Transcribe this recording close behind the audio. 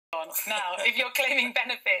Now, if you're claiming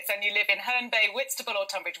benefits and you live in Herne Bay, Whitstable or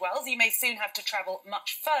Tunbridge Wells, you may soon have to travel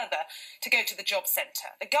much further to go to the job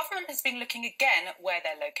centre. The government has been looking again at where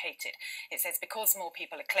they're located. It says because more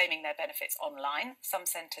people are claiming their benefits online, some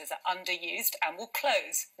centres are underused and will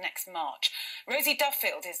close next March. Rosie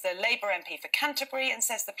Duffield is the Labour MP for Canterbury and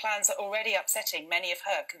says the plans are already upsetting many of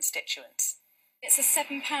her constituents. It's a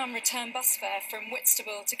 £7 return bus fare from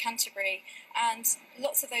Whitstable to Canterbury, and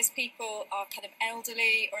lots of those people are kind of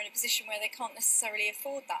elderly or in a position where they can't necessarily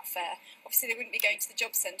afford that fare. Obviously, they wouldn't be going to the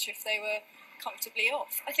job centre if they were comfortably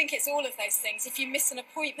off. I think it's all of those things. If you miss an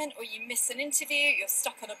appointment or you miss an interview, you're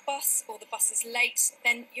stuck on a bus or the bus is late,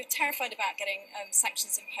 then you're terrified about getting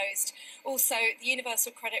sanctions imposed. Also, the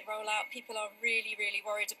universal credit rollout, people are really, really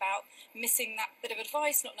worried about missing that bit of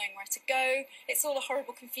advice, not knowing where to go. It's all a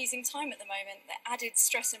horrible, confusing time at the moment. The added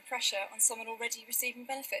stress and pressure on someone already receiving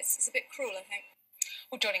benefits. It's a bit cruel, I think.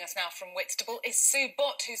 Well, joining us now from Whitstable is Sue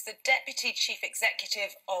Bott, who's the Deputy Chief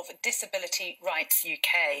Executive of Disability Rights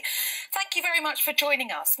UK. Thank you very much for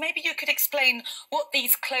joining us. Maybe you could explain what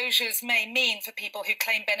these closures may mean for people who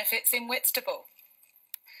claim benefits in Whitstable.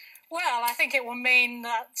 Well, I think it will mean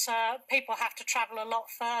that people have to travel a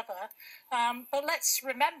lot further. But let's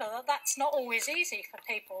remember that that's not always easy for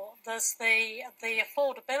people. There's the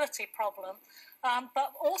affordability problem,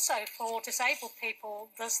 but also for disabled people,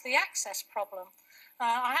 there's the access problem.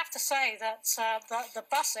 I have to say that the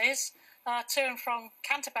buses to and from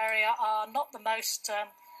Canterbury are not the most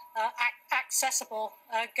accessible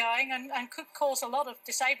going and could cause a lot of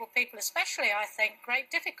disabled people, especially, I think, great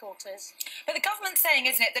difficulties. But the government's saying,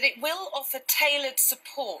 isn't it, that it will offer tailored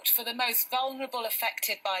support for the most vulnerable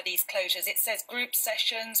affected by these closures. It says group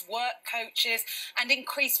sessions, work coaches and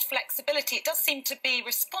increased flexibility. It does seem to be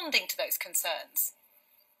responding to those concerns.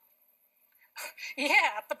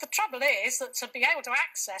 Yeah, but the trouble is that to be able to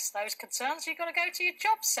access those concerns, you've got to go to your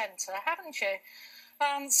job centre, haven't you?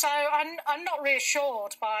 So I'm not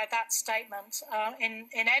reassured by that statement in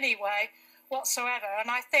any way whatsoever.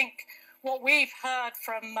 And I think what we've heard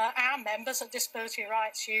from our members at Disability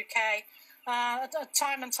Rights UK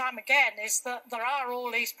time and time again is that there are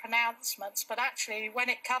all these pronouncements, but actually when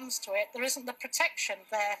it comes to it, there isn't the protection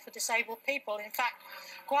there for disabled people. In fact,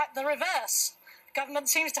 quite the reverse. Government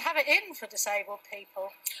seems to have it in for disabled people.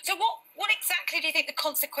 So what exactly do you think the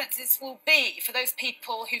consequences will be for those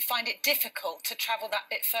people who find it difficult to travel that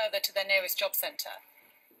bit further to their nearest job centre?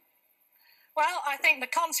 Well, I think the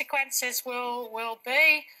consequences will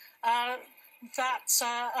be that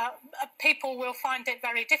people will find it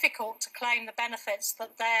very difficult to claim the benefits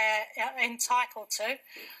that they're entitled to.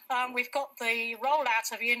 We've got the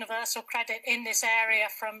rollout of universal credit in this area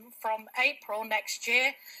from April next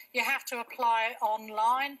year. You have to apply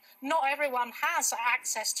online. Not everyone has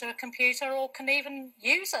access to a computer or can even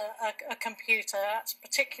use a computer. That's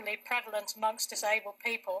particularly prevalent amongst disabled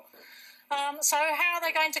people. So how are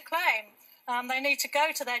they going to claim? They need to go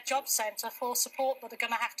to their job centre for support, but they're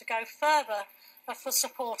going to have to go further for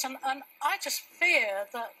support. And I just fear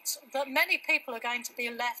that many people are going to be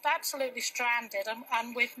left absolutely stranded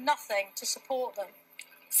and with nothing to support them.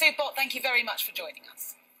 Sue Bott, thank you very much for joining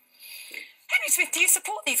us. Henry Smith, do you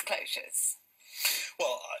support these closures?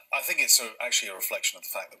 Well, I think it's actually a reflection of the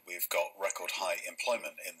fact that we've got record high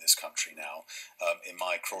employment in this country now. In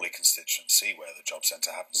my Crawley constituency, where the job centre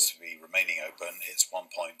happens to be remaining open, it's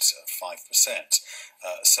 1.5%.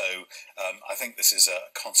 So I think this is a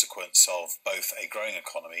consequence of both a growing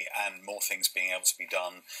economy and more things being able to be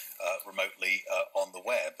done remotely on the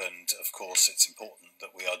web. And of course, it's important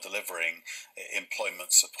that we are delivering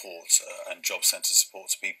employment support and job centre support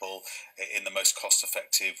to people in the most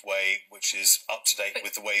cost-effective way, which is up to date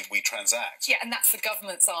with the way we transact. Yeah, and that's the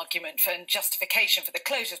government's argument for and justification for the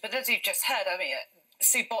closures. But as you've just heard, I mean,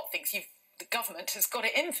 Sue Bott thinks the government has got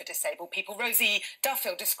it in for disabled people. Rosie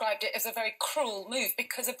Duffield described it as a very cruel move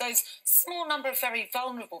because of those small number of very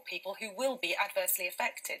vulnerable people who will be adversely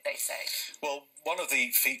affected, they say. Well, one of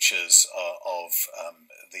the features of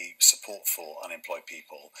the support for unemployed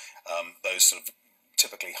people, those sort of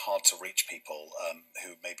typically hard to reach people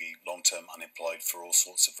who may be long-term unemployed for all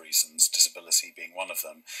sorts of reasons, disability being one of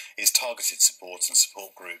them, is targeted support and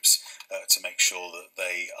support groups to make sure that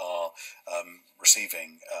they are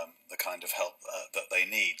receiving the kind of help that they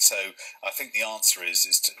need. So I think the answer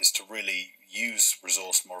is to really use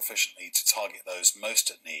resource more efficiently to target those most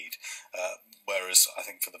at need, whereas I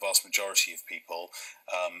think for the vast majority of people,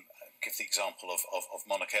 give the example of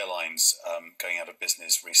Monarch Airlines going out of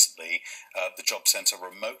business recently. The Job Centre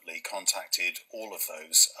remotely contacted all of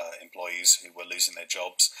those employees who were losing their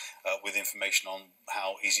jobs with information on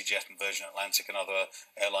how EasyJet and Virgin Atlantic and other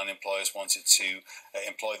airline employers wanted to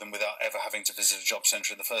employ them without ever having to visit a job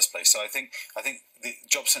centre in the first place. So I think the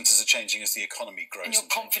job centres are changing as the economy grows. And you're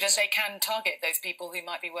confident they can target those people who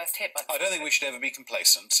might be worst hit by this? I don't think we should ever be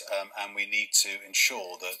complacent, and we need to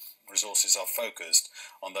ensure that resources are focused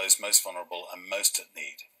on those most vulnerable and most at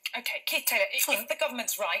need. OK, Keith Taylor, if the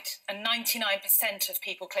government's right and 99% of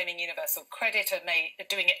people claiming universal credit are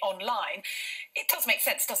doing it online, it does make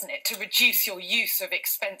sense, doesn't it, to reduce your use of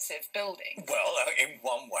expensive buildings? Well, in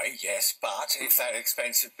one way, yes, but if that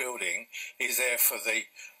expensive building is there for the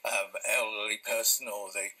elderly person or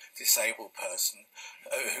the disabled person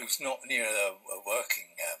who's not near a working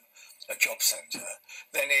a job centre,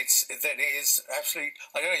 then it is absolutely.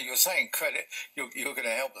 I don't know. You're saying credit. You're going to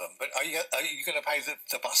help them, but are you going to pay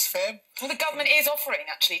the bus fare? Well, the government is offering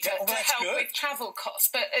actually to help good. with travel costs,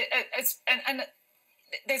 but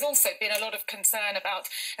there's also been a lot of concern about,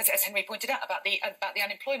 as Henry pointed out, about the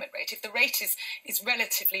unemployment rate. If the rate is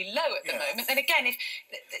relatively low at the moment, then again,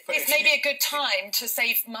 this may be a good time to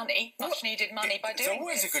save money, much needed money, by doing this. It's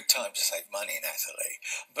always a good time to save money, Natalie.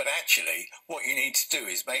 But actually, what you need to do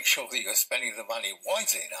is make sure that you're spending the money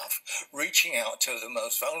wisely enough, reaching out to the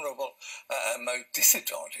most vulnerable and most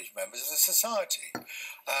disadvantaged members of the society.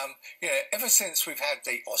 Ever since we've had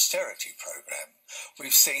the austerity programme,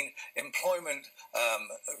 we've seen employment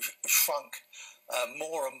shrunk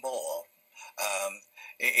more and more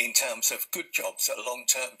in terms of good jobs,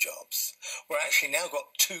 long-term jobs. We're actually now got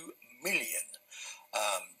 2 million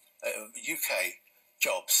UK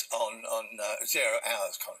jobs on 0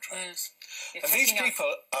 hours contracts. And these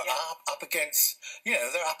people are up against, they're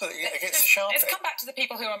up against the sharp end. Let's come back to the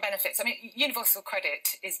people who are on benefits. I mean, universal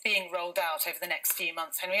credit is being rolled out over the next few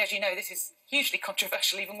months. Henry, as you know, this is hugely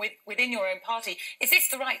controversial even within your own party. Is this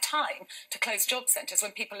the right time to close job centres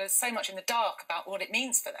when people are so much in the dark about what it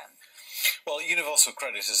means for them? Well, universal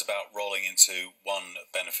credit is about rolling into one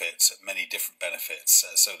benefit, many different benefits,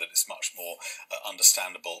 so that it's much more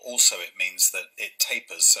understandable. Also, it means that it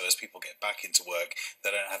tapers, so as people get back into work,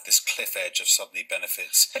 they don't have this cliff edge of suddenly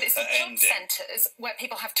benefits But it's the job centres where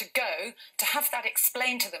people have to go to have that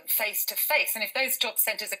explained to them face to face. And if those job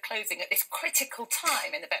centres are closing at this critical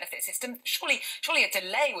time in the benefit system, surely a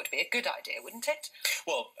delay would be a good idea, wouldn't it?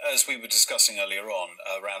 Well, as we were discussing earlier on,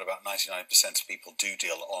 around about 99% of people do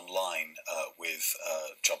deal online with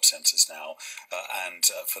job centres now, and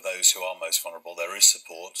for those who are most vulnerable, there is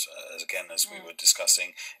support, as we were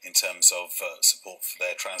discussing, in terms of support for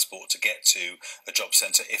their transport to get to a job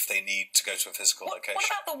centre if they need to go to a physical location. What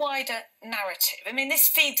about the wider narrative? I mean, this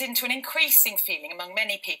feeds into an increasing feeling among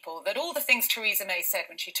many people that all the things Theresa May said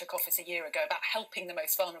when she took office a year ago about helping the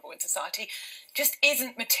most vulnerable in society just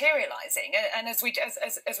isn't materialising. And as we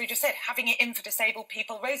just said, having it in for disabled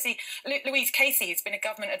people, Louise Casey, who's been a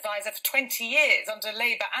government advisor for 20 years under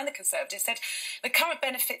Labour and the Conservatives, said the current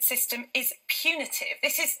benefit system is punitive.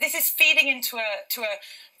 This is feeding into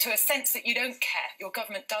a sense that you don't care, your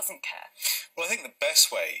government doesn't care. Well, I think the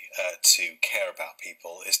best way to care about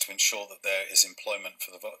people is to ensure that there is employment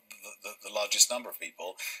for the largest number of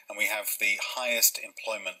people, and we have the highest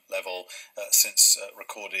employment level since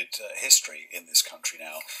recorded history in this country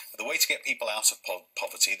now. The way to get people out of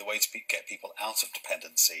poverty, the way to get people out of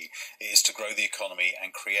dependency, is to grow the economy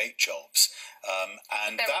and create jobs.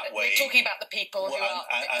 We're talking about the people who are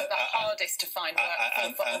the hardest to find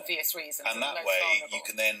work for obvious reasons. And that way you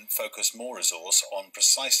can then focus more resource on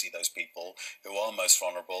precisely those people who are most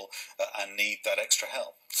vulnerable and need that extra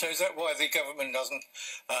help. So is that why the government doesn't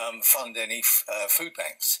fund any food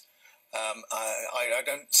banks? I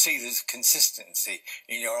don't see this consistency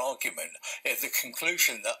in your argument. The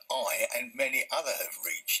conclusion that I and many others have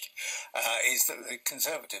reached is that the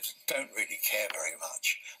Conservatives don't really care very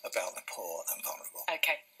much about the poor and vulnerable.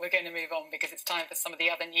 OK, we're going to move on because it's time for some of the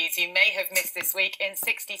other news you may have missed this week in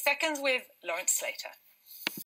 60 seconds with Lawrence Slater.